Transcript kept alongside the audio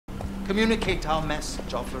communicate our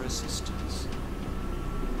message, offer assistance.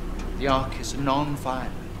 The Ark is a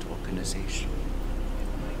non-violent organization.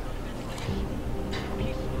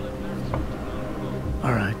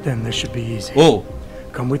 All right, then this should be easy. Oh,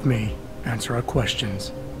 Come with me, answer our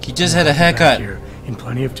questions. he just and had a I'll be back haircut. here in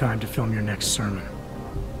plenty of time to film your next sermon.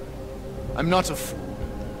 I'm not a fool.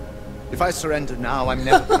 If I surrender now, I'm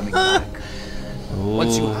never coming back.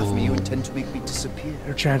 Once you have me, you intend to make me disappear.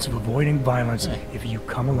 Your chance of avoiding violence if you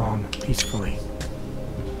come along peacefully.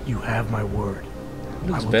 You have my word.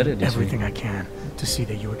 Looks I will better do this way. everything I can to see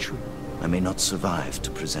that you are true. I may not survive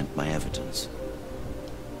to present my evidence.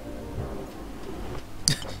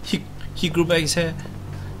 He grew back his hair.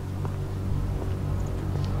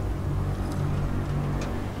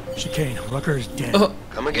 Chicane, Rucker is dead. Oh,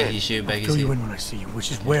 Come yeah, again. he shaved back his Fill you hair. in when I see you,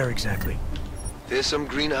 which is where exactly? There's some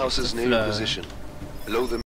greenhouses near your Fleur. position. Below the